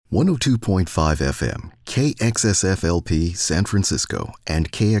102.5 FM, KXSFLP San Francisco, and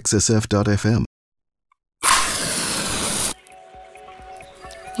KXSF.FM.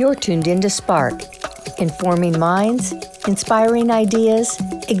 You're tuned into Spark, informing minds, inspiring ideas,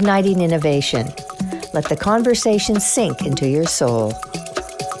 igniting innovation. Let the conversation sink into your soul.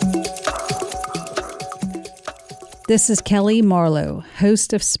 This is Kelly Marlowe,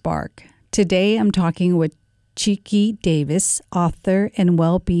 host of Spark. Today I'm talking with Chiki Davis, author and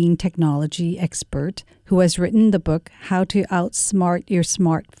well-being technology expert, who has written the book, How to Outsmart Your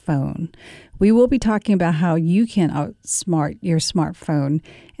Smartphone. We will be talking about how you can outsmart your smartphone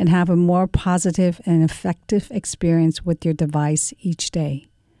and have a more positive and effective experience with your device each day.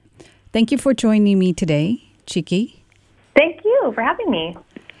 Thank you for joining me today, Chiki. Thank you for having me.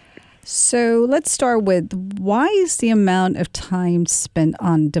 So let's start with, why is the amount of time spent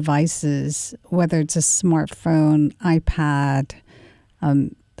on devices, whether it's a smartphone, iPad,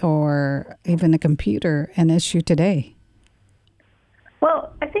 or even a computer, an issue today?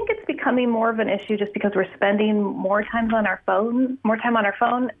 Well, I think it's becoming more of an issue just because we're spending more time on our phone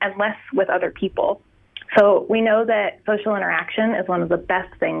and less with other people. So we know that social interaction is one of the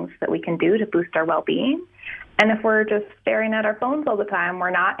best things that we can do to boost our well-being. And if we're just staring at our phones all the time,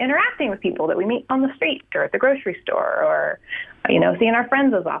 we're not interacting with people that we meet on the street or at the grocery store or, seeing our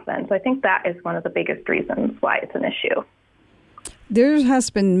friends as often. So I think that is one of the biggest reasons why it's an issue. There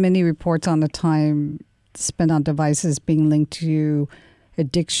has been many reports on the time spent on devices being linked to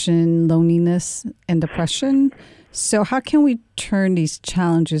addiction, loneliness, and depression. So how can we turn these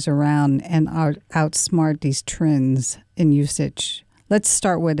challenges around and outsmart these trends in usage? Let's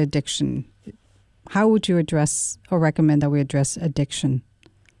start with addiction. How would you address or recommend that we address addiction?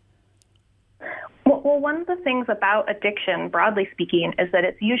 Well, one of the things about addiction, broadly speaking, is that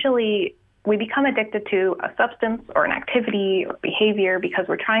it's usually we become addicted to a substance or an activity or behavior because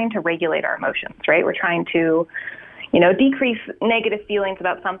we're trying to regulate our emotions, right? We're trying to, decrease negative feelings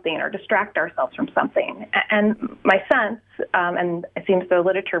about something or distract ourselves from something. And my sense, and it seems the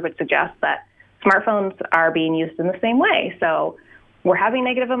literature would suggest that smartphones are being used in the same way. So we're having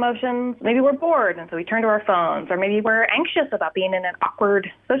negative emotions, maybe we're bored, and so we turn to our phones, or maybe we're anxious about being in an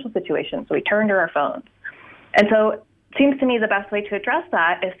awkward social situation, so we turn to our phones. And so it seems to me the best way to address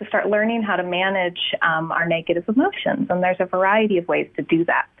that is to start learning how to manage our negative emotions, and there's a variety of ways to do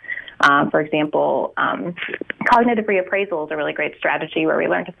that. For example, cognitive reappraisal is a really great strategy where we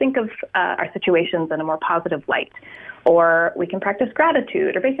learn to think of our situations in a more positive light. Or we can practice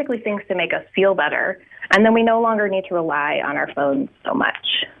gratitude, or basically things to make us feel better. And then we no longer need to rely on our phones so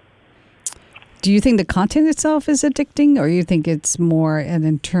much. Do you think the content itself is addicting, or you think it's more an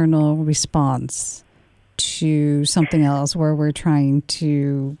internal response to something else where we're trying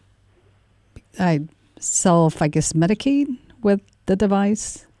to medicate with the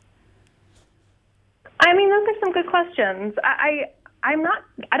device? I mean, those are some good questions. I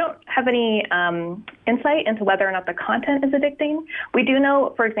don't have any insight into whether or not the content is addicting. We do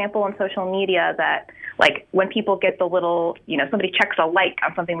know, for example, on social media that, like, when people get the little, somebody checks a like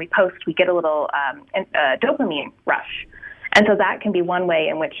on something we post, we get a little dopamine rush. And so that can be one way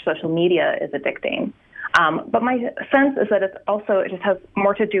in which social media is addicting. But my sense is that it just has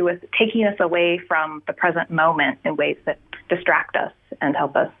more to do with taking us away from the present moment in ways that distract us and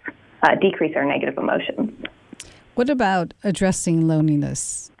help us decrease our negative emotions. What about addressing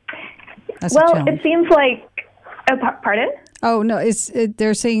loneliness? Well, it seems like, pardon? Oh, no,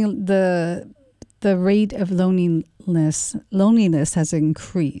 they're saying the rate of loneliness has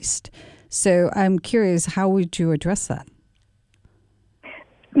increased. So I'm curious, how would you address that?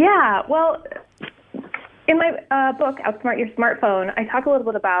 Yeah, well, in my book, Outsmart Your Smartphone, I talk a little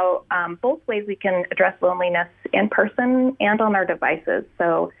bit about both ways we can address loneliness in person and on our devices.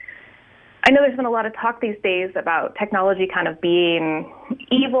 So I know there's been a lot of talk these days about technology kind of being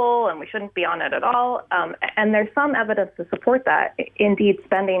evil and we shouldn't be on it at all. And there's some evidence to support that. Indeed,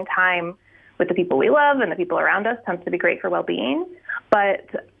 spending time with the people we love and the people around us tends to be great for well-being.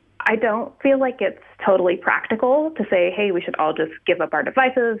 But I don't feel like it's totally practical to say, hey, we should all just give up our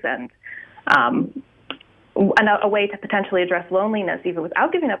devices. And a way to potentially address loneliness, even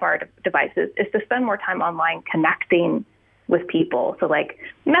without giving up our devices, is to spend more time online connecting with people. So like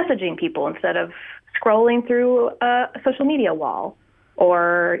messaging people instead of scrolling through a social media wall,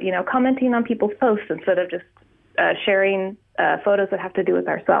 or, commenting on people's posts instead of just sharing photos that have to do with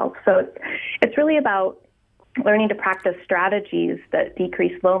ourselves. So it's really about learning to practice strategies that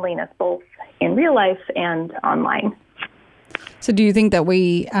decrease loneliness both in real life and online. So do you think that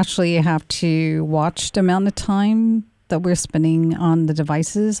we actually have to watch the amount of time that we're spending on the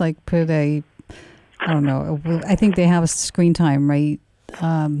devices? Like I don't know, I think they have a screen time, right?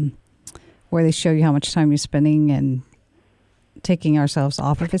 where they show you how much time you're spending and taking ourselves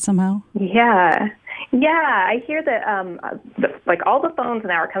off of it somehow? Yeah. Yeah, I hear that like all the phones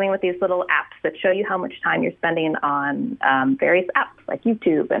now are coming with these little apps that show you how much time you're spending on various apps like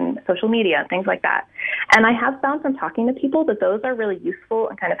YouTube and social media and things like that. And I have found from talking to people that those are really useful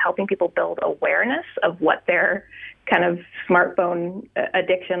in kind of helping people build awareness of what their kind of smartphone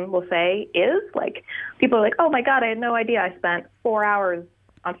addiction, will say, is. Like, people are like, oh my God, I had no idea I spent 4 hours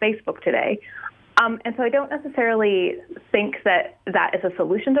on Facebook today. And so I don't necessarily think that that is a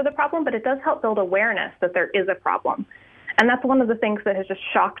solution to the problem, but it does help build awareness that there is a problem. And that's one of the things that has just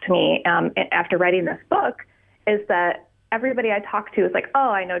shocked me after writing this book, is that everybody I talk to is like, oh,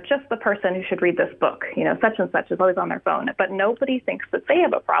 I know just the person who should read this book. You know, such and such is always on their phone, but nobody thinks that they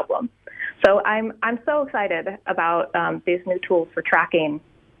have a problem. So I'm so excited about these new tools for tracking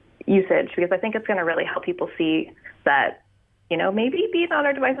usage, because I think it's going to really help people see that, you know, maybe being on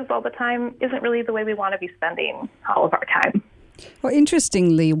our devices all the time isn't really the way we want to be spending all of our time. Well,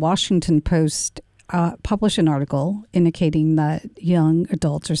 interestingly, Washington Post published an article indicating that young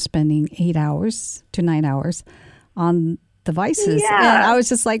adults are spending 8 hours to 9 hours on devices. Yeah. And I was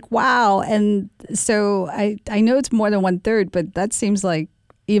just like, wow. And so I know it's more than 1/3, but that seems like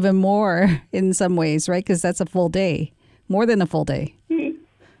even more in some ways, right? Because that's a full day, more than a full day.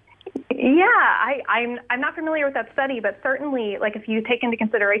 Yeah, I'm not familiar with that study, but certainly, like, if you take into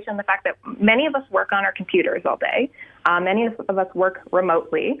consideration the fact that many of us work on our computers all day, many of us work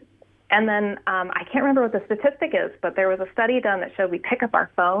remotely, and then I can't remember what the statistic is, but there was a study done that showed we pick up our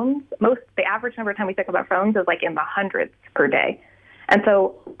phones. The average number of time we pick up our phones is like in the hundreds per day, and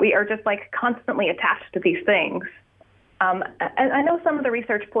so we are just like constantly attached to these things. And I know some of the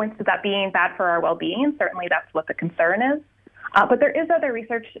research points to that being bad for our well-being. Certainly, that's what the concern is. But there is other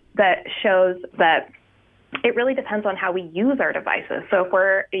research that shows that it really depends on how we use our devices. So if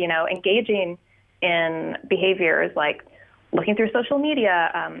we're, you know, engaging in behaviors like looking through social media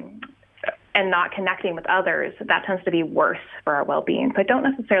and not connecting with others, that tends to be worse for our well-being. So I don't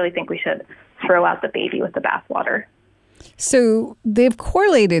necessarily think we should throw out the baby with the bathwater. So they've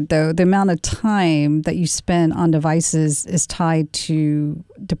correlated, though, the amount of time that you spend on devices is tied to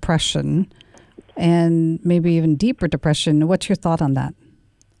depression and maybe even deeper depression. What's your thought on that?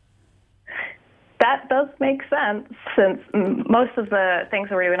 That does make sense, since most of the things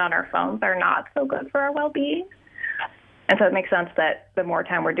that we're doing on our phones are not so good for our well-being. And so it makes sense that the more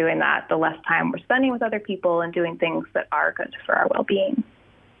time we're doing that, the less time we're spending with other people and doing things that are good for our well-being.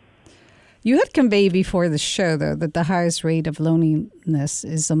 You had conveyed before the show, though, that the highest rate of loneliness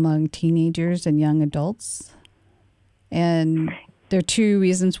is among teenagers and young adults. And there are two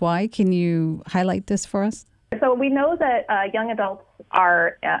reasons why. Can you highlight this for us? So we know that young adults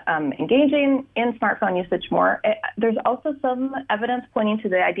are engaging in smartphone usage more. There's also some evidence pointing to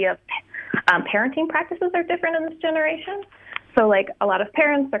the idea of parenting practices are different in this generation. So, like, a lot of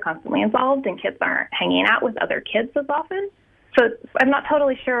parents are constantly involved and kids aren't hanging out with other kids as often. So I'm not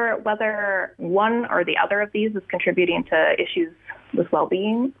totally sure whether one or the other of these is contributing to issues with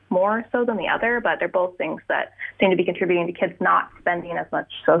well-being more so than the other, but they're both things that seem to be contributing to kids not spending as much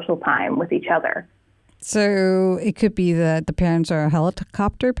social time with each other. So it could be that the parents are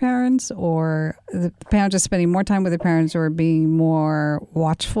helicopter parents, or the parents are spending more time with the parents, or being more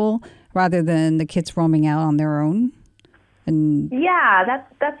watchful rather than the kids roaming out on their own. And yeah,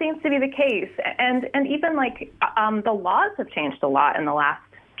 that seems to be the case. And even like the laws have changed a lot in the last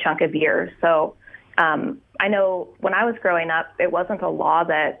chunk of years. So I know when I was growing up, it wasn't a law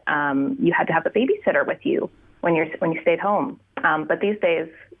that you had to have a babysitter with you when you stayed home. But these days,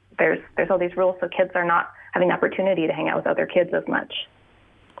 there's all these rules, so kids are not having the opportunity to hang out with other kids as much.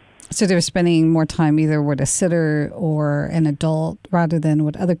 So they're spending more time either with a sitter or an adult rather than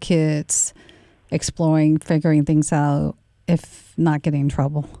with other kids, exploring, figuring things out, if not getting in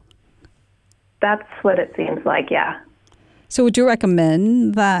trouble. That's what it seems like, yeah. So would you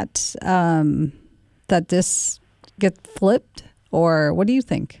recommend that that this get flipped, or what do you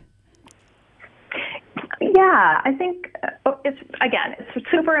think? Yeah, I think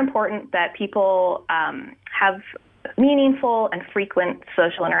it's super important that people have meaningful and frequent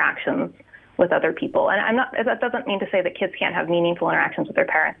social interactions with other people. And that doesn't mean to say that kids can't have meaningful interactions with their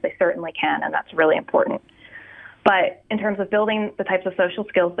parents. They certainly can, and that's really important. But in terms of building the types of social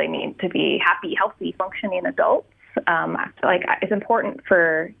skills they need to be happy, healthy, functioning adults, it's important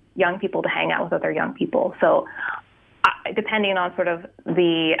for young people to hang out with other young people. So depending on sort of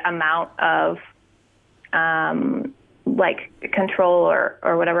the amount of control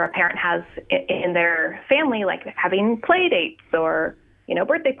or whatever a parent has in their family, like having play dates or,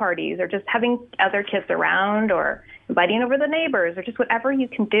 birthday parties or just having other kids around, or inviting over the neighbors, or just whatever you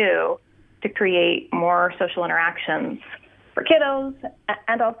can do to create more social interactions for kiddos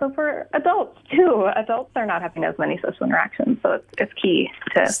and also for adults too. Adults are not having as many social interactions, so it's key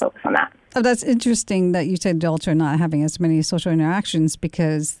to focus on that. Oh, that's interesting that you said adults are not having as many social interactions,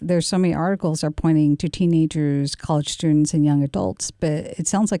 because there's so many articles are pointing to teenagers, college students, and young adults, but it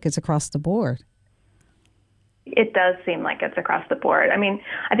sounds like it's across the board. It does seem like it's across the board. I mean,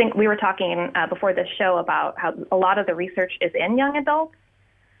 I think we were talking before this show about how a lot of the research is in young adults,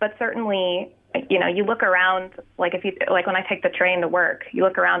 but certainly, you know, you look around, like when I take the train to work, you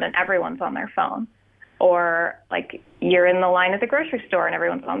look around and everyone's on their phone. Or like you're in the line at the grocery store and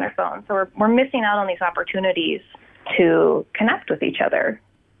everyone's on their phone. So we're missing out on these opportunities to connect with each other.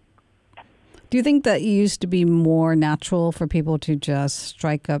 Do you think that it used to be more natural for people to just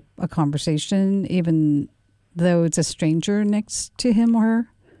strike up a conversation, even though it's a stranger next to him or her?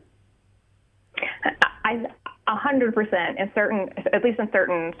 100% at least in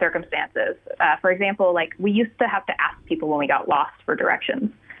certain circumstances. For example, like we used to have to ask people when we got lost for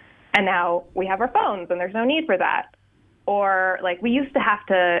directions. And now we have our phones and there's no need for that. Or like we used to have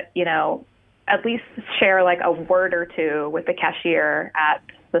to, you know, at least share like a word or two with the cashier at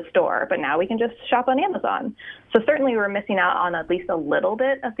the store, but now we can just shop on Amazon. So certainly we're missing out on at least a little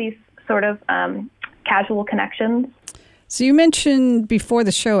bit of these sort of casual connections. So you mentioned before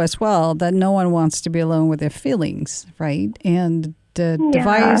the show as well that no one wants to be alone with their feelings, right? And the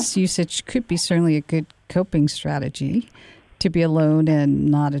device usage could be certainly a good coping strategy to be alone and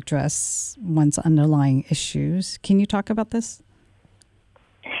not address one's underlying issues. Can you talk about this?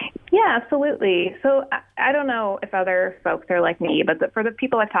 Yeah, absolutely. So I don't know if other folks are like me, but for the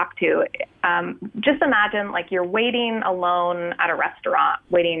people I've talked to, just imagine like you're waiting alone at a restaurant,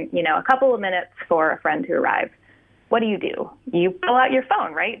 waiting, you know, a couple of minutes for a friend to arrive. What do? You pull out your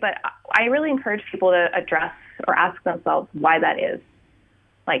phone, right? But I really encourage people to address or ask themselves why that is.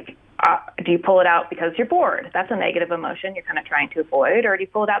 Like, do you pull it out because you're bored? That's a negative emotion you're kind of trying to avoid. Or do you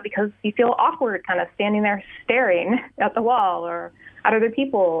pull it out because you feel awkward kind of standing there staring at the wall or at other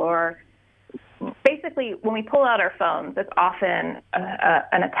people? Or basically, when we pull out our phones, it's often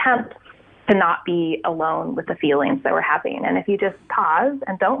an attempt to not be alone with the feelings that we're having. And if you just pause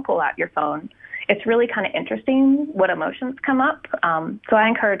and don't pull out your phone, it's really kind of interesting what emotions come up. So I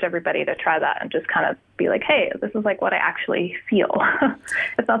encourage everybody to try that and just kind of be like, hey, this is like what I actually feel.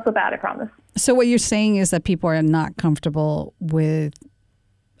 It's not so bad, I promise. So what you're saying is that people are not comfortable with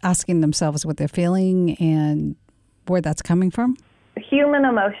asking themselves what they're feeling and where that's coming from? Human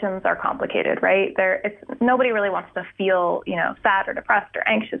emotions are complicated, right? Nobody really wants to feel, you know, sad or depressed or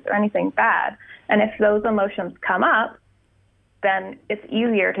anxious or anything bad. And if those emotions come up, then it's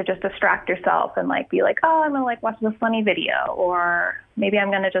easier to just distract yourself and like be like, oh, I'm going to like watch this funny video, or maybe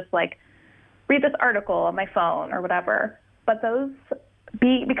I'm going to just like read this article on my phone or whatever. But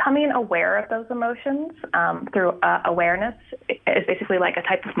becoming aware of those emotions through awareness is basically like a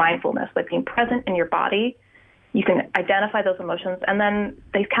type of mindfulness, like being present in your body. You can identify those emotions and then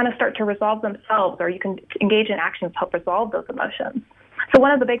they kind of start to resolve themselves, or you can engage in actions to help resolve those emotions. So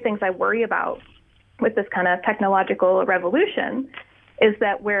one of the big things I worry about with this kind of technological revolution is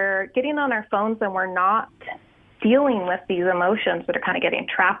that we're getting on our phones and we're not dealing with these emotions that are kind of getting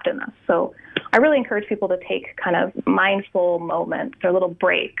trapped in us. So I really encourage people to take kind of mindful moments or little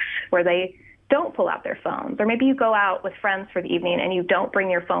breaks where they don't pull out their phones. Or maybe you go out with friends for the evening and you don't bring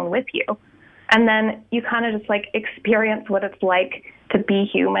your phone with you. And then you kind of just like experience what it's like to be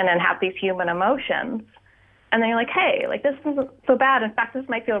human and have these human emotions. And then you're like, hey, like this isn't so bad. In fact, this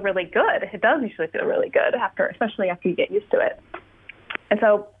might feel really good. It does usually feel really good especially after you get used to it. And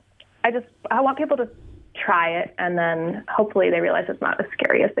so I want people to try it, and then hopefully they realize it's not as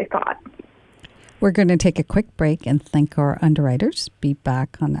scary as they thought. We're going to take a quick break and thank our underwriters. Be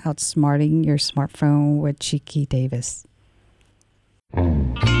back on Outsmarting Your Smartphone with Chiki Davis.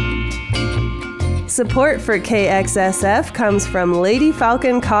 Support for KXSF comes from Lady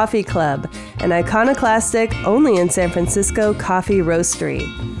Falcon Coffee Club, an iconoclastic, only in San Francisco coffee roastery.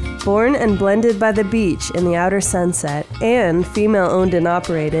 Born and blended by the beach in the outer sunset and female-owned and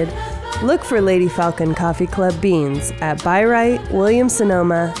operated, look for Lady Falcon Coffee Club beans at Byright,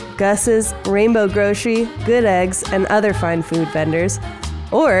 Williams-Sonoma, Gus's, Rainbow Grocery, Good Eggs, and other fine food vendors,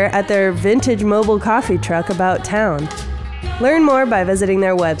 or at their vintage mobile coffee truck about town. Learn more by visiting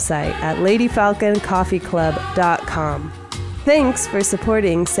their website at ladyfalconcoffeeclub.com. Thanks for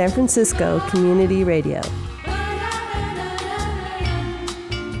supporting San Francisco Community Radio.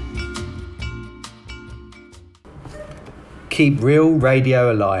 Keep real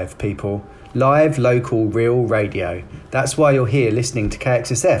radio alive, people. Live, local, real radio. That's why you're here listening to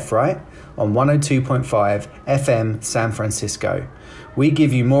KXSF, right? on 102.5 FM San Francisco. We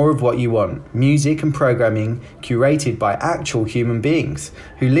give you more of what you want, music and programming curated by actual human beings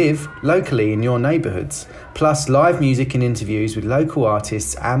who live locally in your neighbourhoods, plus live music and interviews with local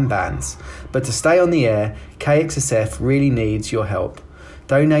artists and bands. But to stay on the air, KXSF really needs your help.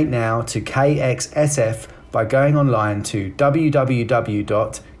 Donate now to KXSF by going online to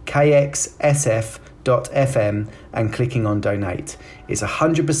www.kxsf.fm and clicking on donate. It's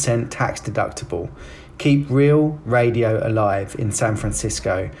 100% tax deductible. Keep real radio alive in San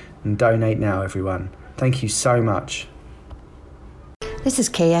Francisco and donate now, everyone. Thank you so much. This is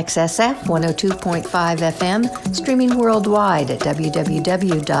KXSF 102.5 FM, streaming worldwide at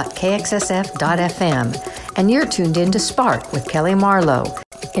www.kxsf.fm. And you're tuned in to Spark with Kelly Marlowe,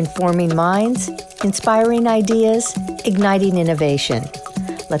 informing minds, inspiring ideas, igniting innovation.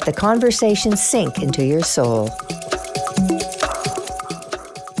 Let the conversation sink into your soul.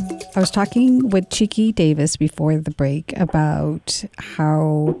 I was talking with Cheeky Davis before the break about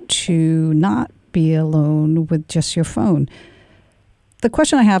how to not be alone with just your phone. The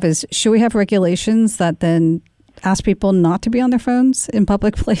question I have is, should we have regulations that then ask people not to be on their phones in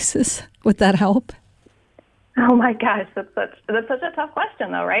public places? Would that help? Oh my gosh, that's such a tough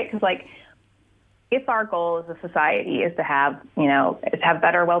question though, right? Because if our goal as a society is to have,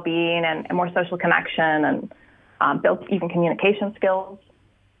 better well-being and more social connection and build even communication skills,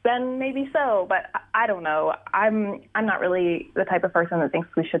 then maybe so. But I don't know. I'm not really the type of person that thinks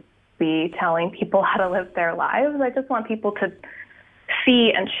we should be telling people how to live their lives. I just want people to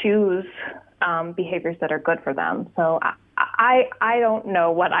see and choose behaviors that are good for them. So I don't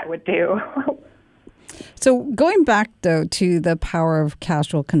know what I would do. So going back, though, to the power of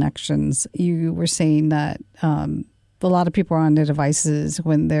casual connections, you were saying that a lot of people are on their devices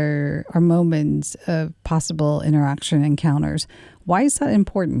when there are moments of possible interaction encounters. Why is that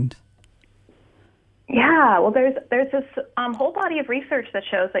important? Yeah, well, there's this whole body of research that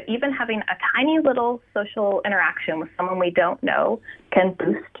shows that even having a tiny little social interaction with someone we don't know can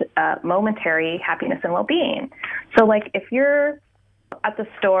boost momentary happiness and well-being. So, if you're at the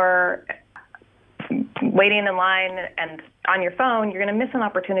store waiting in line and on your phone, you're going to miss an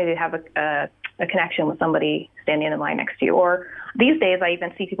opportunity to have a connection with somebody standing in line next to you. Or these days, I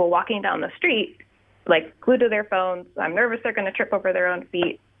even see people walking down the street, glued to their phones. I'm nervous they're going to trip over their own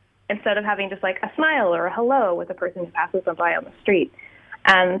feet, instead of having just a smile or a hello with a person who passes them by on the street.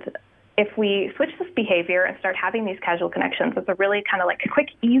 And if we switch this behavior and start having these casual connections, it's a really kind of a quick,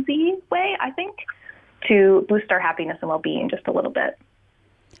 easy way, I think, to boost our happiness and well-being just a little bit.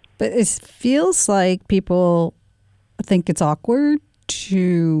 But it feels like people think it's awkward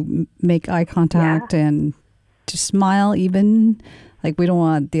to make eye contact and to smile even. We don't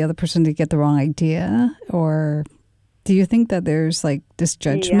want the other person to get the wrong idea. Or do you think that there's this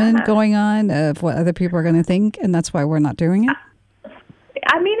judgment going on of what other people are going to think, and that's why we're not doing it?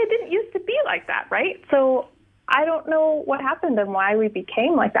 I mean, it didn't used to be like that, right? So I don't know what happened and why we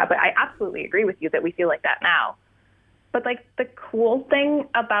became like that, but I absolutely agree with you that we feel like that now. But the cool thing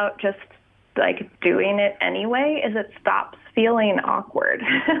about just doing it anyway is it stops feeling awkward.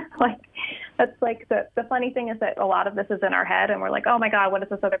 That's the funny thing is that a lot of this is in our head and we're oh my God, what is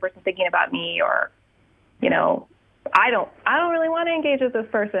this other person thinking about me? Or, I don't really want to engage with this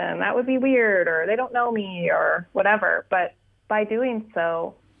person. That would be weird, or they don't know me, or whatever. But by doing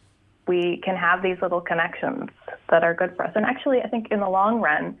so, we can have these little connections that are good for us. And actually, I think in the long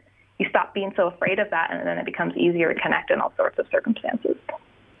run, you stop being so afraid of that, and then it becomes easier to connect in all sorts of circumstances.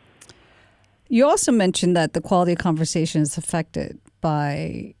 You also mentioned that the quality of conversation is affected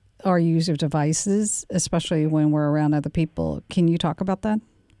by our use of devices, especially when we're around other people. Can you talk about that?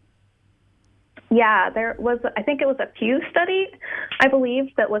 Yeah, there was, I think it was a Pew study, I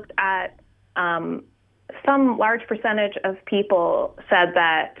believe, that looked at some large percentage of people said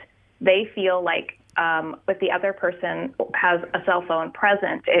that they feel if the other person has a cell phone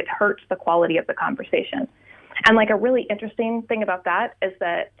present, it hurts the quality of the conversation. And a really interesting thing about that is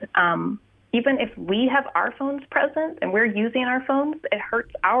that even if we have our phones present and we're using our phones, it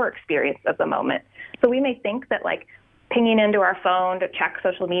hurts our experience of the moment. So we may think that pinging into our phone to check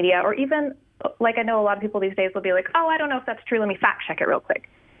social media, or even I know a lot of people these days will be oh, I don't know if that's true. Let me fact check it real quick.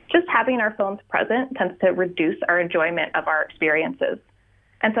 Just having our phones present tends to reduce our enjoyment of our experiences.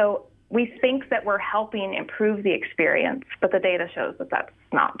 And so we think that we're helping improve the experience, but the data shows that that's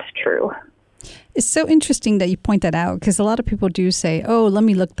not true. It's so interesting that you point that out, because a lot of people do say, oh, let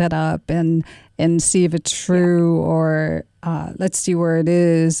me look that up and see if it's true, or let's see where it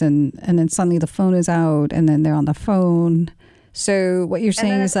is. And then suddenly the phone is out and then they're on the phone. So what you're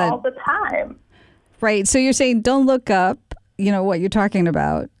saying is that all the time. Right. So you're saying don't look up, what you're talking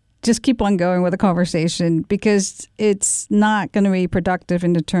about. just keep on going with the conversation because it's not going to be productive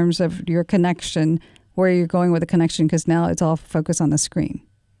in the terms of your connection, where you're going with the connection, because now it's all focused on the screen.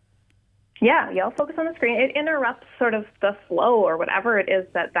 Yeah, you all focus on the screen. It interrupts sort of the flow or whatever it is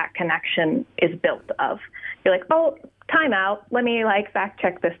that connection is built of. You're like, oh, time out. Let me fact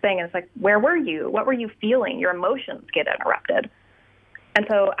check this thing. And it's like, where were you? What were you feeling? Your emotions get interrupted. And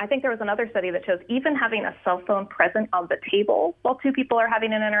so I think there was another study that shows even having a cell phone present on the table while two people are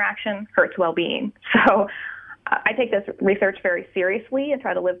having an interaction hurts well-being. So I take this research very seriously and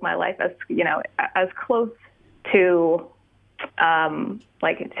try to live my life as close to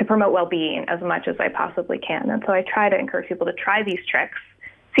to promote well-being as much as I possibly can. And so I try to encourage people to try these tricks,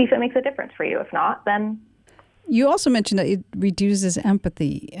 see if it makes a difference for you. If not, then... You also mentioned that it reduces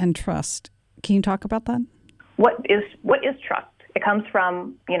empathy and trust. Can you talk about that? What is trust? It comes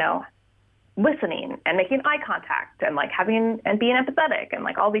from, listening and making eye contact and having and being empathetic and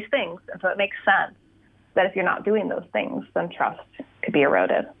all these things. And so it makes sense that if you're not doing those things, then trust could be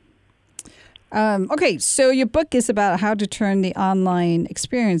eroded. Okay, so your book is about how to turn the online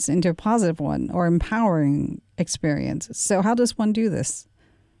experience into a positive one or empowering experience. So how does one do this?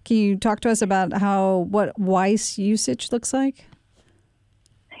 Can you talk to us about what wise usage looks like?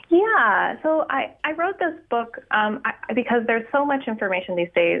 Yeah, so I wrote this book because there's so much information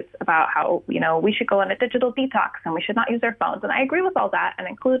these days about how, we should go on a digital detox and we should not use our phones. And I agree with all that and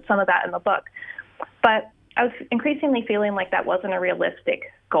include some of that in the book. But I was increasingly feeling like that wasn't a realistic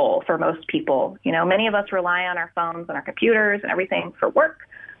goal for most people. Many of us rely on our phones and our computers and everything for work,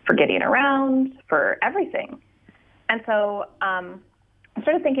 for getting around, for everything. And so I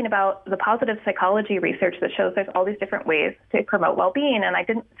started thinking about the positive psychology research that shows there's all these different ways to promote well-being, and I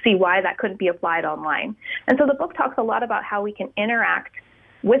didn't see why that couldn't be applied online. And so the book talks a lot about how we can interact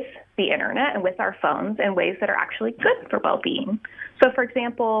with the internet and with our phones in ways that are actually good for well-being. So, for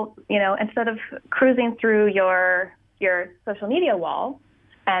example, instead of cruising through your social media wall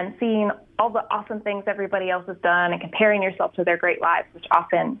and seeing all the awesome things everybody else has done and comparing yourself to their great lives, which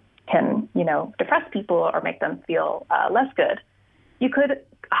often can, depress people or make them feel less good, you could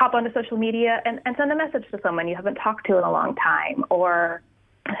hop onto social media and send a message to someone you haven't talked to in a long time, or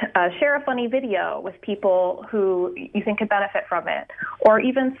share a funny video with people who you think could benefit from it, or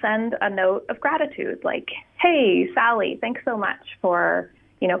even send a note of gratitude like, hey, Sally, thanks so much for,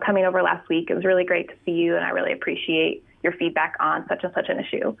 coming over last week. It was really great to see you, and I really appreciate your feedback on such and such an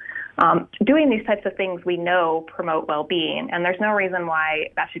issue. Doing these types of things we know promote well-being, and there's no reason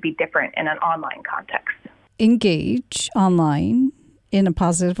why that should be different in an online context. Engage online in a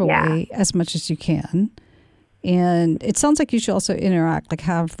positive way as much as you can. And it sounds like you should also interact,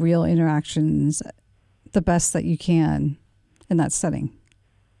 have real interactions the best that you can in that setting.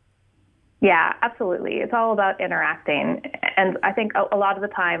 Yeah, absolutely. It's all about interacting. And I think a lot of the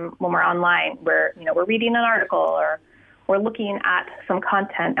time when we're online, we're reading an article or we're looking at some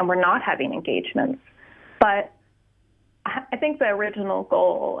content and we're not having engagements. But I think the original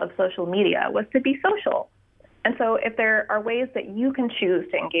goal of social media was to be social. And so if there are ways that you can choose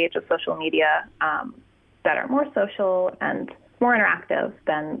to engage with social media that are more social and more interactive,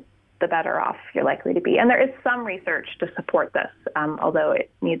 then the better off you're likely to be. And there is some research to support this, although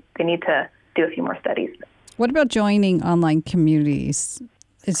they need to do a few more studies. What about joining online communities?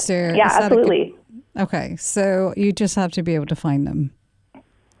 Is there? Yeah, absolutely. Okay, so you just have to be able to find them.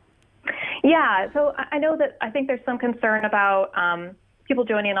 Yeah, so I think there's some concern about people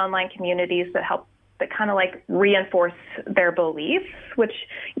joining online communities that kind of reinforce their beliefs, which,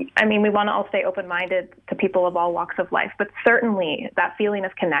 we want to all stay open-minded to people of all walks of life, but certainly that feeling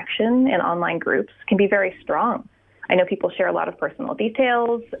of connection in online groups can be very strong. I know people share a lot of personal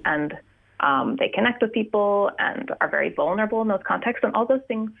details and they connect with people and are very vulnerable in those contexts, and all those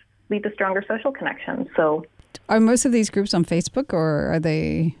things lead to stronger social connections. So, are most of these groups on Facebook, or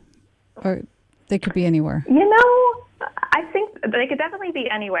they could be anywhere? I think they could definitely be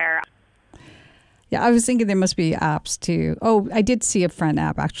anywhere. Yeah, I was thinking there must be apps too. Oh, I did see a friend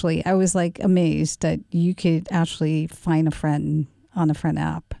app, actually. I was amazed that you could actually find a friend on a friend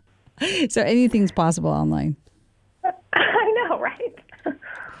app. So anything's possible online. I know, right?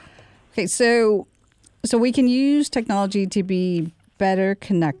 Okay, so we can use technology to be better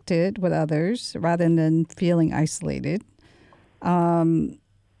connected with others rather than feeling isolated. But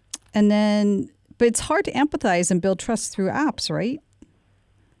it's hard to empathize and build trust through apps, right?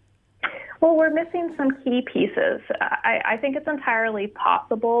 Well, we're missing some key pieces. I think it's entirely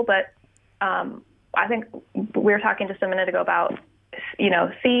possible, but I think we were talking just a minute ago about,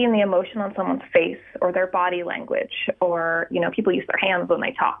 seeing the emotion on someone's face or their body language, or, people use their hands when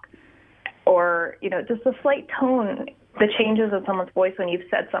they talk, or, just a slight tone the changes in someone's voice when you've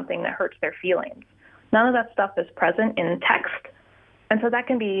said something that hurts their feelings. None of that stuff is present in text. And so that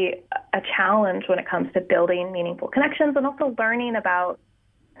can be a challenge when it comes to building meaningful connections and also learning about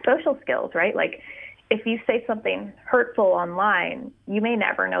social skills, right? Like if you say something hurtful online, you may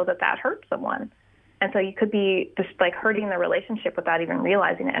never know that that hurts someone. And so you could be just like hurting the relationship without even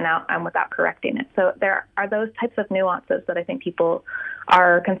realizing it and without correcting it. So there are those types of nuances that I think people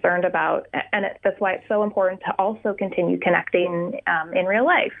are concerned about. And that's why it's so important to also continue connecting in real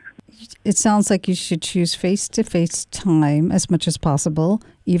life. It sounds like you should choose face-to-face time as much as possible,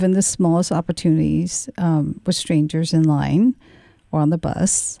 even the smallest opportunities with strangers in line or on the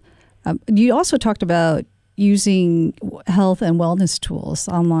bus. You also talked about using health and wellness tools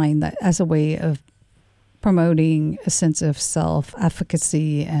online as a way of promoting a sense of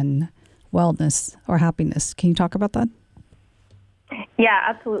self-efficacy and wellness or happiness. Can you talk about that? Yeah,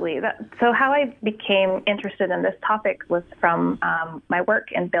 absolutely. So how I became interested in this topic was from my work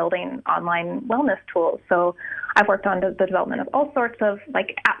in building online wellness tools. So I've worked on the development of all sorts of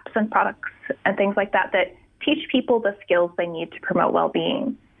like apps and products and things like that teach people the skills they need to promote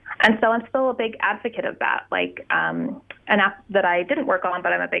well-being. And so I'm still a big advocate of that. Like an app that I didn't work on,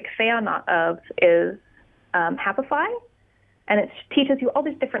 but I'm a big fan of is Happify. And it teaches you all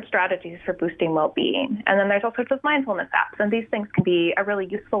these different strategies for boosting well-being. And then there's all sorts of mindfulness apps. And these things can be a really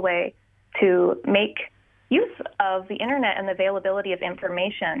useful way to make use of the internet and the availability of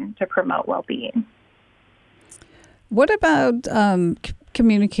information to promote well-being. What about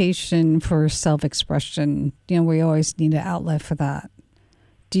communication for self-expression? We always need an outlet for that.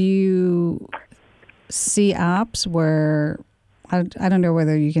 Do you see apps where, I don't know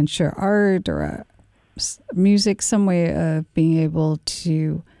whether you can share art or music, some way of being able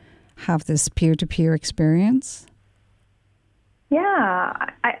to have this peer-to-peer experience? Yeah,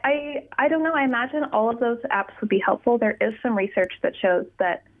 I don't know. I imagine all of those apps would be helpful. There is some research that shows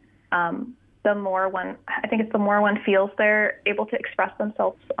that the more one feels they're able to express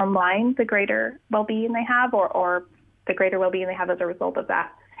themselves online, the greater well-being they have, or the greater well-being they have as a result of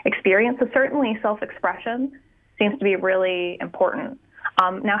that experience. So certainly self-expression seems to be really important.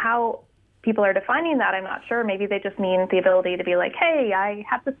 Now, how people are defining that, I'm not sure. Maybe they just mean the ability to be like, hey, I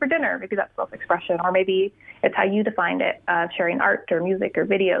had this for dinner. Maybe that's self-expression. Or maybe it's how you defined it, sharing art or music or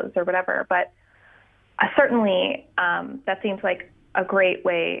videos or whatever. But certainly that seems like a great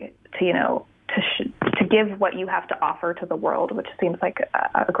way to, to give what you have to offer to the world, which seems like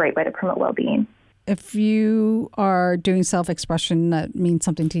a great way to promote well-being. If you are doing self-expression that means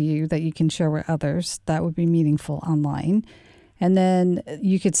something to you that you can share with others, that would be meaningful online. And then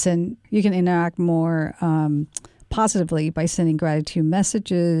you can interact more positively by sending gratitude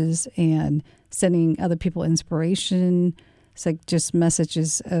messages and sending other people inspiration. It's like just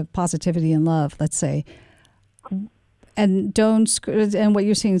messages of positivity and love, let's say. And what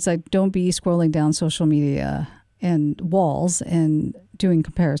you're saying is like, don't be scrolling down social media and walls and doing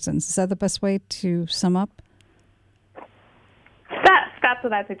comparisons. Is that the best way to sum up? That's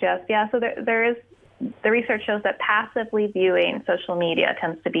what I suggest. Yeah. So there is. The research shows that passively viewing social media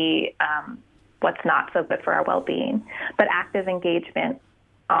tends to be what's not so good for our well-being. But active engagement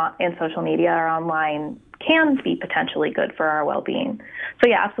in social media or online can be potentially good for our well-being. So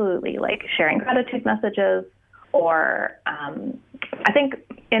yeah, absolutely, like sharing gratitude messages, or I think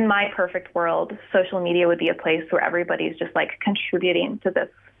in my perfect world, social media would be a place where everybody's just like contributing to this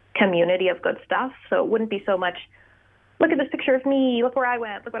community of good stuff. So it wouldn't be so much, look at this picture of me, look where I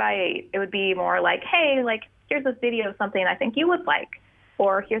went, look what I ate. It would be more like, hey, like, here's this video of something I think you would like,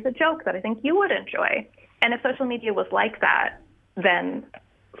 or here's a joke that I think you would enjoy. And if social media was like that, then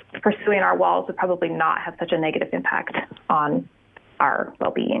pursuing our walls would probably not have such a negative impact on our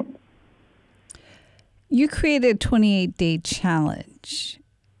well-being. You created a 28-day challenge.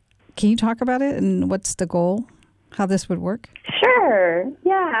 Can you talk about it and what's the goal, how this would work? Sure.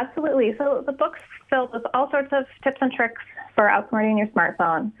 Yeah, absolutely. So the book's filled with all sorts of tips and tricks for outsmarting your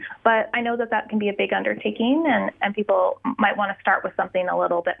smartphone. But I know that can be a big undertaking, and people might want to start with something a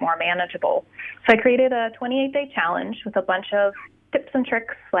little bit more manageable. So I created a 28-day challenge with a bunch of tips and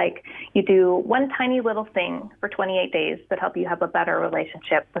tricks, like you do one tiny little thing for 28 days that help you have a better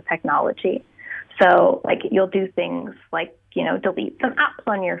relationship with technology. So like you'll do things like, delete some apps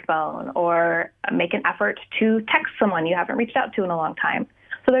on your phone, or make an effort to text someone you haven't reached out to in a long time.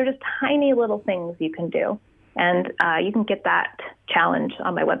 So they're just tiny little things you can do. And you can get that challenge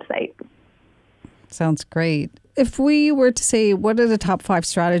on my website. Sounds great. If we were to say, what are the top 5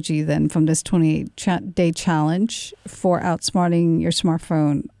 strategies then from this 28-day challenge for outsmarting your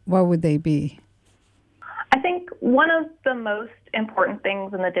smartphone, what would they be? I think one of the most important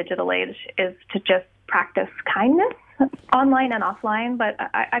things in the digital age is to just practice kindness. online and offline, but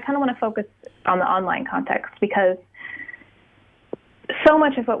I kind of want to focus on the online context because so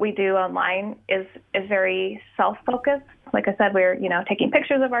much of what we do online is very self-focused. Like I said, we're, taking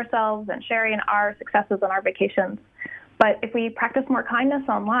pictures of ourselves and sharing our successes on our vacations. But if we practice more kindness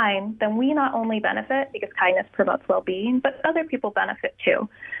online, then we not only benefit because kindness promotes well-being, but other people benefit too.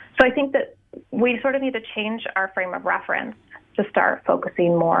 So I think that we sort of need to change our frame of reference to start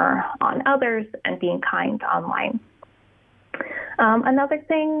focusing more on others and being kind online. Another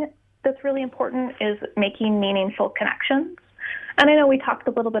thing that's really important is making meaningful connections. And I know we talked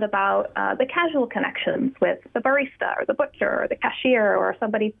a little bit about the casual connections with the barista or the butcher or the cashier or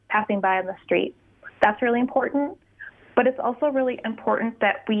somebody passing by on the street. That's really important. But it's also really important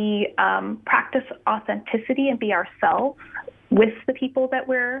that we practice authenticity and be ourselves with the people that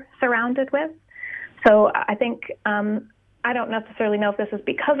we're surrounded with. So I think, I don't necessarily know if this is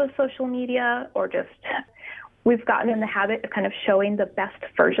because of social media or just we've gotten in the habit of kind of showing the best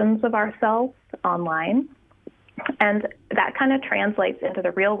versions of ourselves online. And that kind of translates into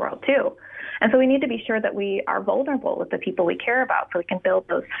the real world too. And so we need to be sure that we are vulnerable with the people we care about so we can build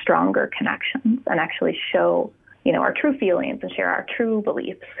those stronger connections and actually show, our true feelings and share our true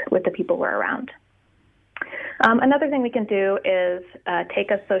beliefs with the people we're around. Another thing we can do is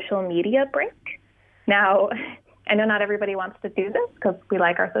take a social media break. Now, I know not everybody wants to do this because we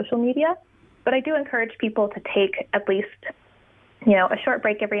like our social media, but I do encourage people to take at least a short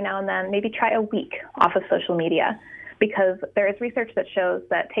break every now and then, maybe try a week off of social media, because there is research that shows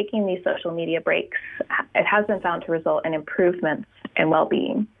that taking these social media breaks, it has been found to result in improvements in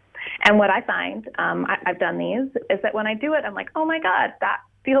well-being. And what I find, I've done these, is that when I do it, I'm like, oh my God, that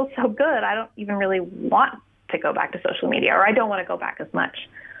feels so good. I don't even really want to go back to social media, or I don't want to go back as much.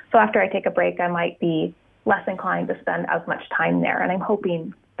 So after I take a break, I might be less inclined to spend as much time there. And I'm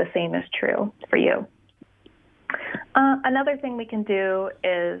hoping the same is true for you. Another thing we can do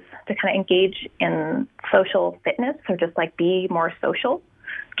is to kind of engage in social fitness, or just like be more social.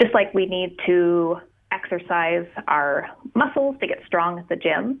 Just like we need to exercise our muscles to get strong at the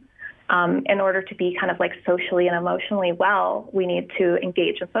gym, in order to be kind of like socially and emotionally well, we need to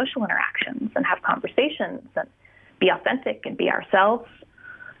engage in social interactions and have conversations and be authentic and be ourselves.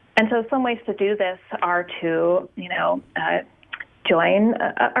 And so some ways to do this are to, join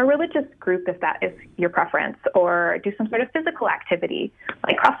a religious group if that is your preference, or do some sort of physical activity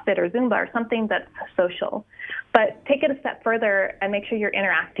like CrossFit or Zumba or something that's social. But take it a step further and make sure you're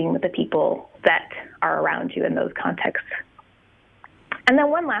interacting with the people that are around you in those contexts. And then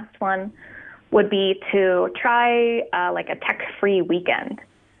one last one would be to try like a tech-free weekend.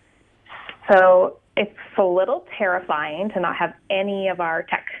 So it's a little terrifying to not have any of our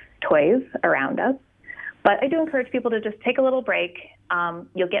tech toys around us. But I do encourage people to just take a little break.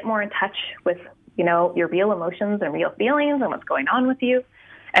 You'll get more in touch with, your real emotions and real feelings and what's going on with you,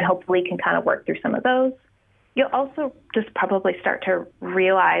 and hopefully can kind of work through some of those. You'll also just probably start to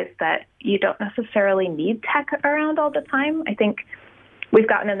realize that you don't necessarily need tech around all the time. I think we've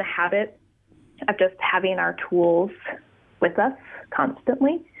gotten in the habit of just having our tools with us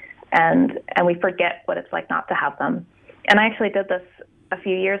constantly, and we forget what it's like not to have them. And I actually did this a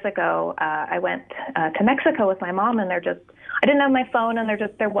few years ago. I went to Mexico with my mom, and I didn't have my phone, and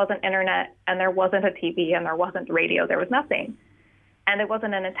there wasn't internet, and there wasn't a TV, and there wasn't radio. There was nothing. And it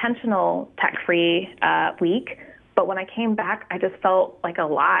wasn't an intentional tech-free week. But when I came back, I just felt like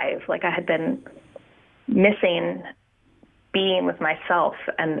alive, like I had been missing being with myself.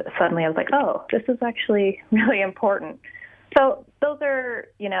 And suddenly I was like, oh, this is actually really important. So those are,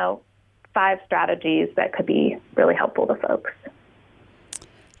 5 strategies that could be really helpful to folks.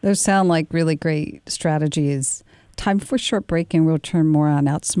 Those sound like really great strategies. Time for a short break, and we'll turn more on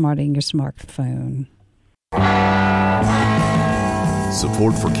outsmarting your smartphone.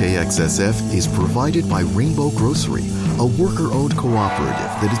 Support for KXSF is provided by Rainbow Grocery, a worker-owned cooperative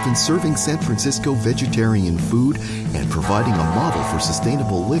that has been serving San Francisco vegetarian food and providing a model for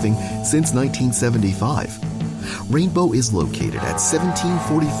sustainable living since 1975. Rainbow is located at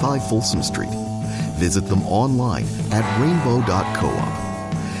 1745 Folsom Street. Visit them online at rainbow.coop.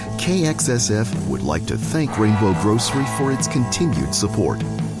 KXSF would like to thank Rainbow Grocery for its continued support.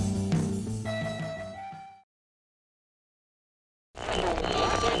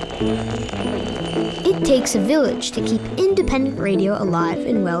 It takes a village to keep independent radio alive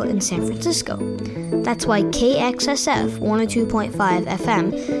and well in San Francisco. That's why KXSF 102.5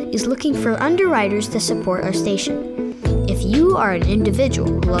 FM is looking for underwriters to support our station. If you are an individual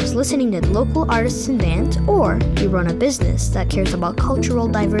who loves listening to local artists and bands, or you run a business that cares about cultural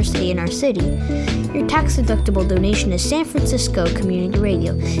diversity in our city, your tax-deductible donation to San Francisco Community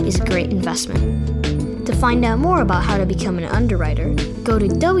Radio is a great investment. To find out more about how to become an underwriter, go to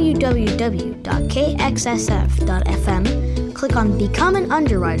www.kxsf.fm, click on Become an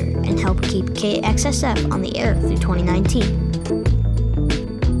Underwriter, and help keep KXSF on the air through 2019.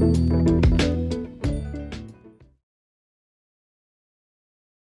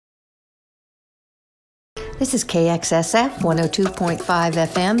 This is KXSF 102.5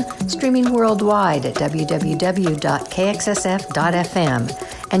 FM, streaming worldwide at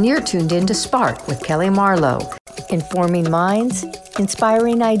www.kxsf.fm. And you're tuned in to Spark with Kelly Marlowe, informing minds,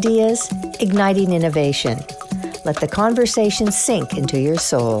 inspiring ideas, igniting innovation. Let the conversation sink into your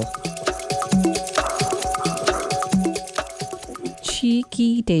soul.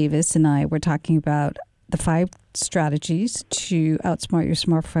 Cheeky Davis and I were talking about the 5 strategies to outsmart your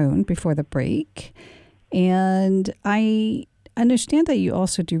smartphone before the break. And I understand that you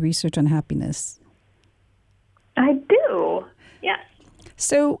also do research on happiness. I do, yes.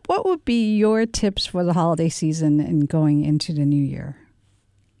 So what would be your tips for the holiday season and going into the new year?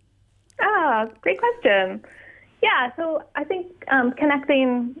 Great question. Yeah, so I think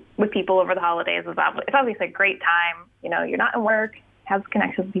connecting with people over the holidays is obviously a great time. You know, you're not in work, have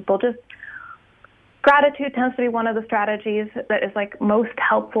connections with people. Just gratitude tends to be one of the strategies that is like most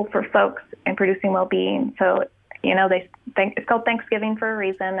helpful for folks in producing well-being. So, you know, it's called Thanksgiving for a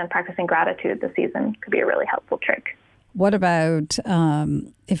reason, and practicing gratitude this season could be a really helpful trick. What about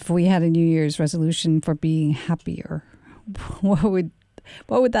if we had a New Year's resolution for being happier? What would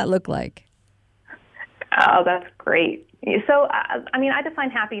that look like? Oh, that's great. So, I define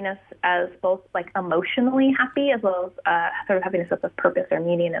happiness as both like emotionally happy as well as sort of happiness with a purpose or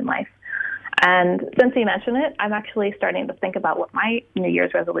meaning in life. And since you mentioned it, I'm actually starting to think about what my New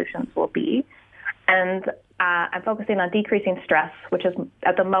Year's resolutions will be. And I'm focusing on decreasing stress, which is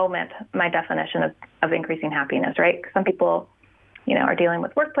at the moment my definition of increasing happiness, right? Some people, you know, are dealing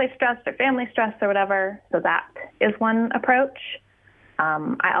with workplace stress or family stress or whatever. So that is one approach.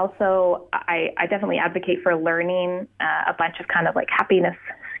 I definitely advocate for learning a bunch of kind of like happiness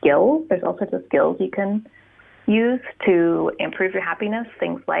skills. There's all sorts of skills you can use to improve your happiness.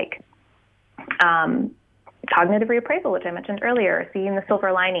 Things like cognitive reappraisal, which I mentioned earlier, seeing the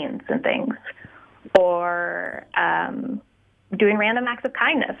silver linings in things, or doing random acts of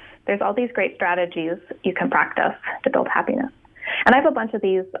kindness. There's all these great strategies you can practice to build happiness. And I have a bunch of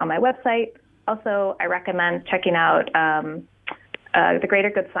these on my website. Also, I recommend checking out the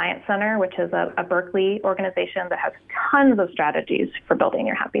Greater Good Science Center, which is a Berkeley organization that has tons of strategies for building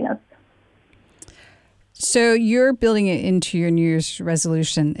your happiness. So you're building it into your New Year's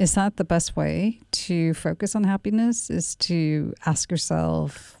resolution. Is that the best way to focus on happiness, is to ask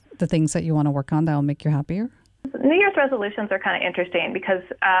yourself the things that you want to work on that will make you happier? New Year's resolutions are kind of interesting because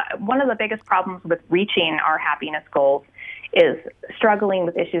one of the biggest problems with reaching our happiness goals is struggling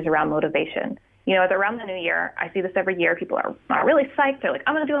with issues around motivation. You know, around the new year, I see this every year. People are really psyched. They're like,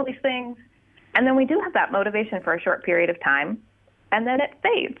 I'm going to do all these things. And then we do have that motivation for a short period of time. And then it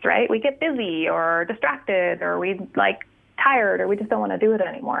fades, right? We get busy or distracted, or we like tired, or we just don't want to do it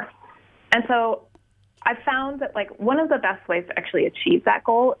anymore. And so I've found that like one of the best ways to actually achieve that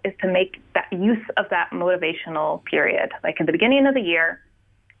goal is to make that use of that motivational period. Like in the beginning of the year,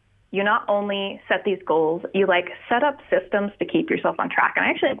 you not only set these goals, you like set up systems to keep yourself on track. And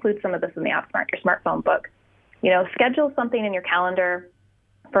I actually include some of this in the Outsmart Your Smartphone book. You know, schedule something in your calendar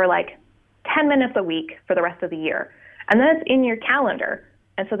for like 10 minutes a week for the rest of the year. And then it's in your calendar.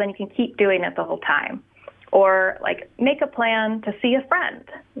 And so then you can keep doing it the whole time. Or like make a plan to see a friend,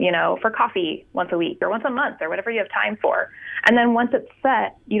 you know, for coffee once a week or once a month or whatever you have time for. And then once it's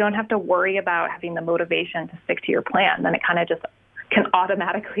set, you don't have to worry about having the motivation to stick to your plan. Then it kind of just can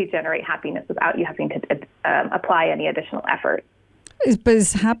automatically generate happiness without you having to apply any additional effort. But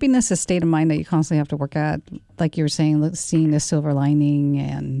is happiness a state of mind that you constantly have to work at? Like you were saying, seeing the silver lining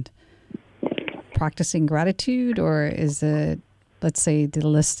and practicing gratitude? Or is it, let's say, the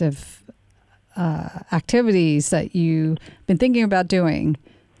list of activities that you've been thinking about doing,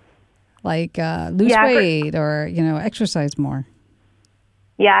 like lose weight or, you know, exercise more?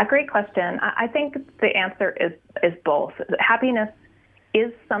 Yeah, great question. I think the answer is both. Happiness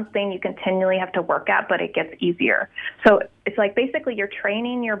is something you continually have to work at, but it gets easier. So it's like basically you're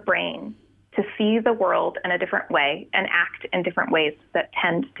training your brain to see the world in a different way and act in different ways that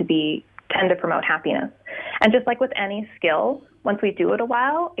tend to promote happiness. And just like with any skill, once we do it a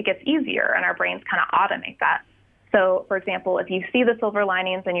while, it gets easier and our brains kind of automate that. So for example, if you see the silver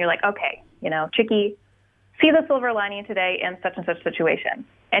linings and you're like, okay, you know, Chicky, see the silver lining today in such and such situation.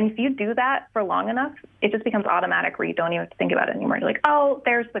 And if you do that for long enough, it just becomes automatic where you don't even have to think about it anymore. You're like, oh,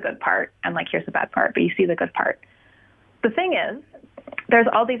 there's the good part. And like, here's the bad part, but you see the good part. The thing is, there's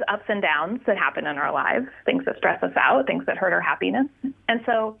all these ups and downs that happen in our lives, things that stress us out, things that hurt our happiness. And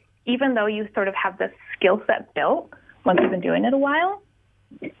so even though you sort of have this skill set built once you've been doing it a while,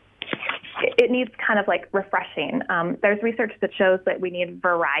 it needs kind of like refreshing. There's research that shows that we need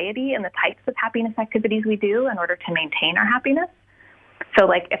variety in the types of happiness activities we do in order to maintain our happiness. So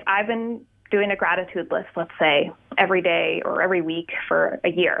like if I've been doing a gratitude list, let's say every day or every week for a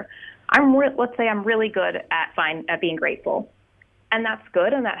year, let's say I'm really good at being grateful. And that's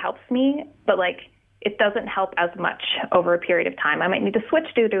good and that helps me, but like it doesn't help as much over a period of time. I might need to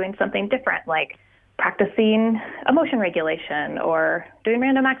switch to doing something different, like practicing emotion regulation or doing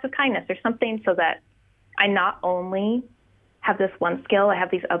random acts of kindness or something, so that I not only have this one skill, I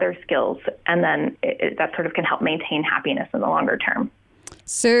have these other skills, and then that sort of can help maintain happiness in the longer term.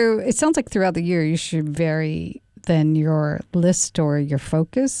 So it sounds like throughout the year you should vary then your list or your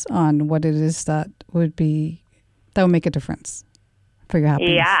focus on what it is that would make a difference for your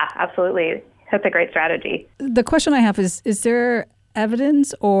happiness. Yeah, absolutely. That's a great strategy. The question I have is there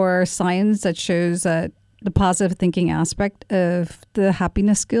evidence or science that shows that the positive thinking aspect of the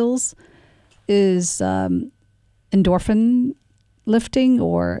happiness skills is endorphin lifting,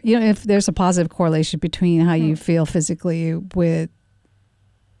 or if there's a positive correlation between how you feel physically with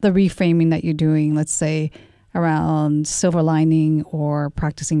the reframing that you're doing, let's say around silver lining or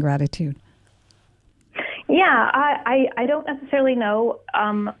practicing gratitude? Yeah, I don't necessarily know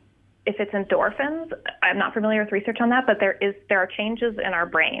if it's endorphins. I'm not familiar with research on that, but there are changes in our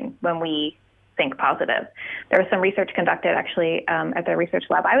brain when we think positive. There was some research conducted actually at the research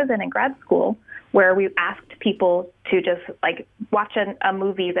lab I was in grad school, where we asked people to just like watch a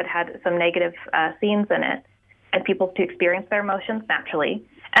movie that had some negative scenes in it, and people to experience their emotions naturally,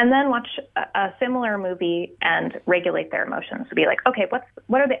 and then watch a similar movie and regulate their emotions. To be like, okay,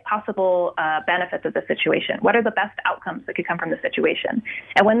 what are the possible benefits of the situation? What are the best outcomes that could come from the situation?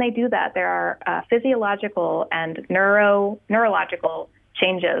 And when they do that, there are physiological and neurological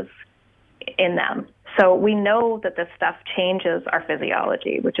changes in them. So we know that this stuff changes our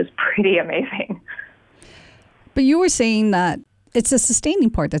physiology, which is pretty amazing. But you were saying that it's a sustaining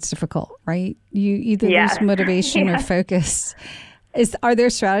part that's difficult, right? You either lose motivation or focus. Are there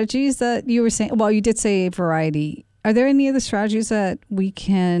strategies that you were saying? Well, you did say variety. Are there any other strategies that we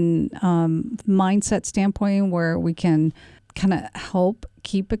can, mindset standpoint, where we can kind of help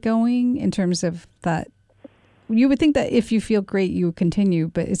keep it going in terms of that? You would think that if you feel great, you would continue,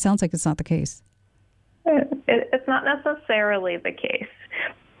 but it sounds like it's not the case. It's not necessarily the case.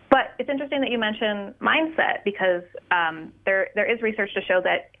 But it's interesting that you mention mindset, because there is research to show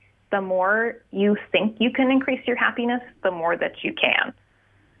that the more you think you can increase your happiness, the more that you can.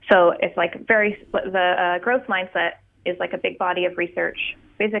 So it's like the growth mindset is like a big body of research,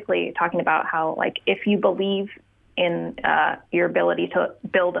 basically talking about how like if you believe in your ability to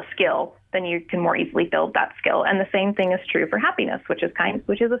build a skill, then you can more easily build that skill. And the same thing is true for happiness, which is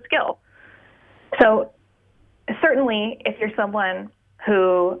a skill. So certainly if you're someone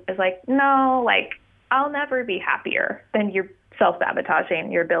who is like, no, like I'll never be happier, then you're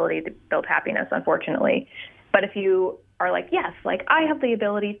self-sabotaging your ability to build happiness, unfortunately. But if you are like, yes, like I have the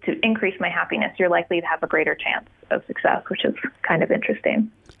ability to increase my happiness, you're likely to have a greater chance of success, which is kind of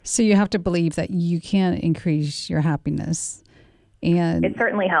interesting. So you have to believe that you can increase your happiness. And it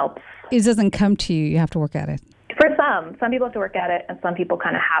certainly helps. It doesn't come to you. You have to work at it. For some people have to work at it, and some people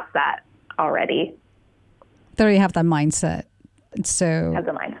kind of have that already. They already have that mindset. So have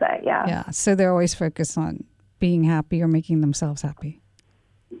the mindset, yeah. Yeah, so they're always focused on being happy or making themselves happy.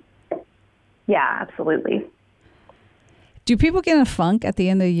 Yeah, absolutely. Do people get in a funk at the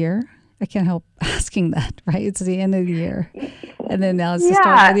end of the year? I can't help asking that, right? It's the end of the year. And then now it's the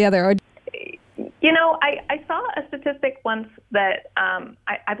start of the other. Or I saw a statistic once that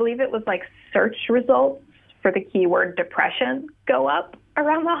I believe it was like search results for the keyword depression go up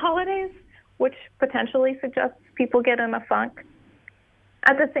around the holidays, which potentially suggests people get in a funk.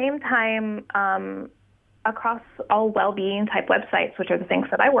 At the same time, across all well-being type websites, which are the things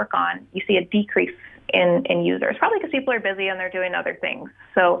that I work on, you see a decrease in users, probably because people are busy and they're doing other things.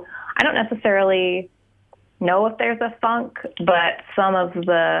 So I don't necessarily know if there's a funk, but some of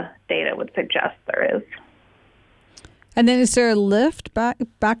the data would suggest there is. And then is there a lift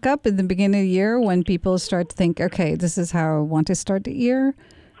back up in the beginning of the year when people start to think, okay, this is how I want to start the year,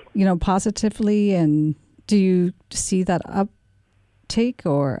 positively? And do you see that uptake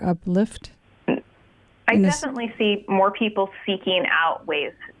or uplift? I definitely see more people seeking out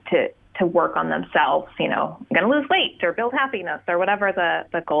ways to work on themselves. I'm going to lose weight or build happiness or whatever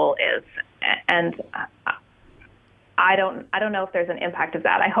the goal is. And I don't know if there's an impact of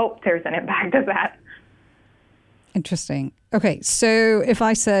that. I hope there's an impact of that. Interesting. Okay, so if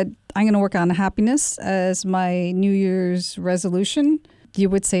I said I'm going to work on happiness as my New Year's resolution, you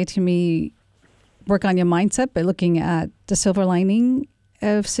would say to me, work on your mindset by looking at the silver lining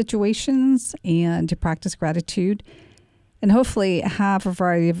of situations and to practice gratitude and hopefully have a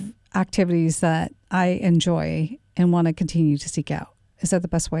variety of activities that I enjoy and want to continue to seek out. Is that the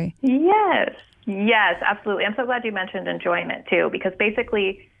best way? Yes, absolutely. I'm so glad you mentioned enjoyment too, because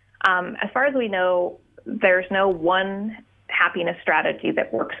basically, as far as we know, there's no one happiness strategy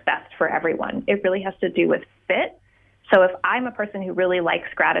that works best for everyone. It really has to do with fit. So if I'm a person who really likes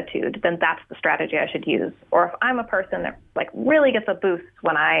gratitude, then that's the strategy I should use. Or if I'm a person that really gets a boost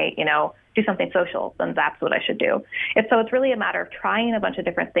when I, do something social, then that's what I should do. So it's really a matter of trying a bunch of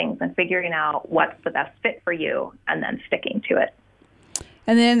different things and figuring out what's the best fit for you and then sticking to it.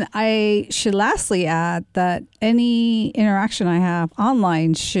 And then I should lastly add that any interaction I have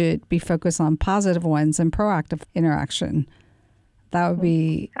online should be focused on positive ones and proactive interaction. That would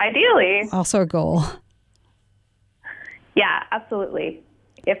be ideally also a goal. Yeah, absolutely.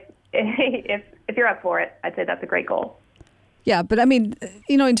 If you're up for it, I'd say that's a great goal. Yeah, but I mean,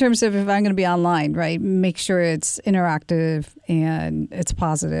 in terms of if I'm going to be online, right, make sure it's interactive and it's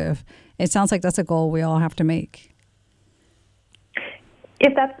positive. It sounds like that's a goal we all have to make.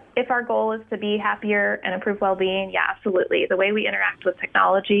 If our goal is to be happier and improve well-being, yeah, absolutely. The way we interact with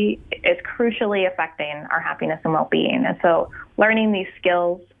technology is crucially affecting our happiness and well-being. And so learning these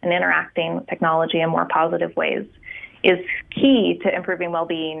skills and interacting with technology in more positive ways is key to improving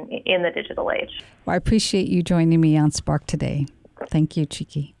well-being in the digital age. Well, I appreciate you joining me on Spark today. Thank you,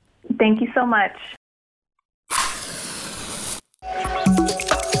 Chiki. Thank you so much.